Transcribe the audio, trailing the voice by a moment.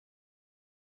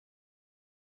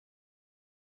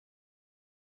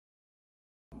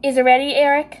Is it ready,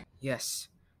 Eric? Yes,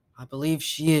 I believe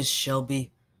she is,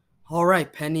 Shelby. All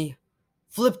right, Penny.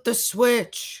 Flip the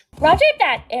switch. Roger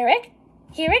that, Eric.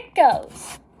 Here it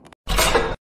goes.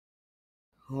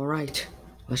 All right,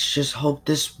 let's just hope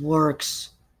this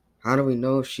works. How do we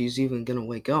know if she's even gonna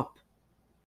wake up?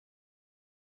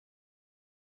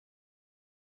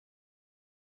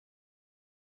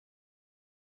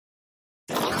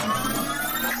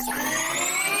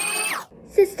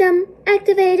 System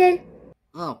activated.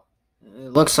 Oh,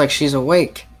 it looks like she's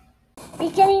awake.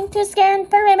 Beginning to scan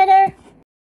perimeter.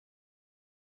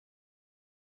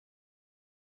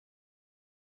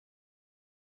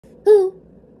 Who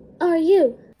are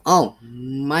you? Oh,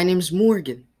 my name's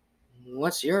Morgan.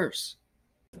 What's yours?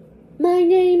 My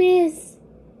name is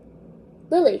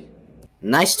Lily.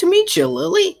 Nice to meet you,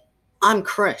 Lily. I'm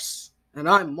Chris. And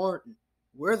I'm Martin.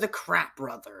 We're the Kratt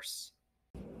brothers.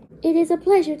 It is a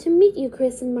pleasure to meet you,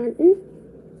 Chris and Martin.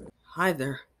 Hi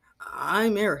there.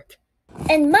 I'm Eric.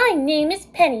 And my name is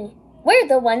Penny. We're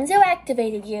the ones who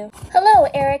activated you. Hello,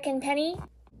 Eric and Penny.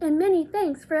 And many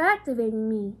thanks for activating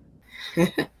me.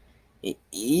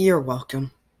 You're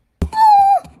welcome.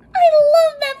 Oh, I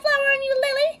love that flower on you,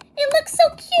 Lily. It looks so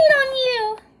cute on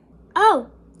you. Oh,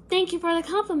 thank you for the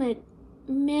compliment,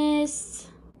 Miss...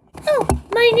 Oh,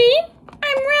 my name?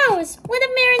 I'm Rose, one of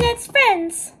Marinette's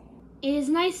friends. It is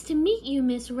nice to meet you,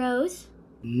 Miss Rose.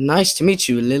 Nice to meet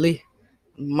you, Lily.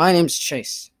 My name's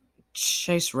Chase.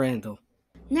 Chase Randall.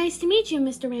 Nice to meet you,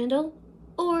 Mr. Randall.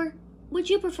 Or would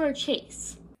you prefer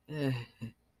Chase?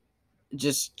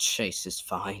 Just Chase is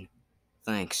fine.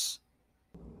 Thanks.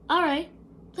 All right.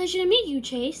 Pleasure to meet you,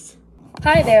 Chase.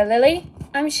 Hi there, Lily.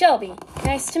 I'm Shelby.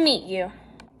 Nice to meet you.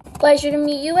 Pleasure to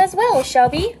meet you as well,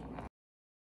 Shelby.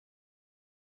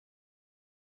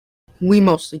 We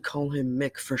mostly call him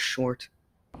Mick for short.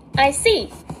 I see.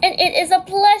 And it is a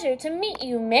pleasure to meet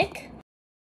you, Mick.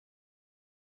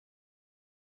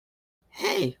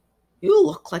 Hey, you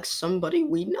look like somebody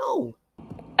we know.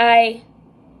 I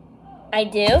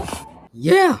do?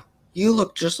 Yeah, you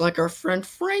look just like our friend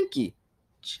Frankie.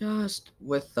 Just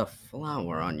with the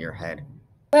flower on your head.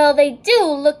 Well, they do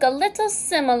look a little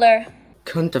similar.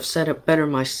 Couldn't have said it better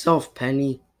myself,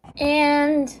 Penny.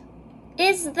 And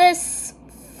is this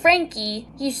Frankie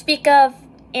you speak of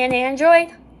an android?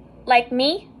 Like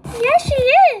me? Yes, she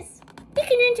is. We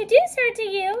can introduce her to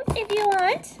you if you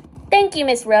want. Thank you,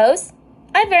 Miss Rose.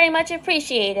 I very much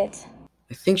appreciate it.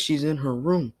 I think she's in her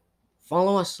room.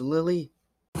 Follow us, Lily.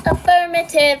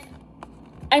 Affirmative.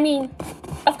 I mean,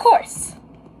 of course.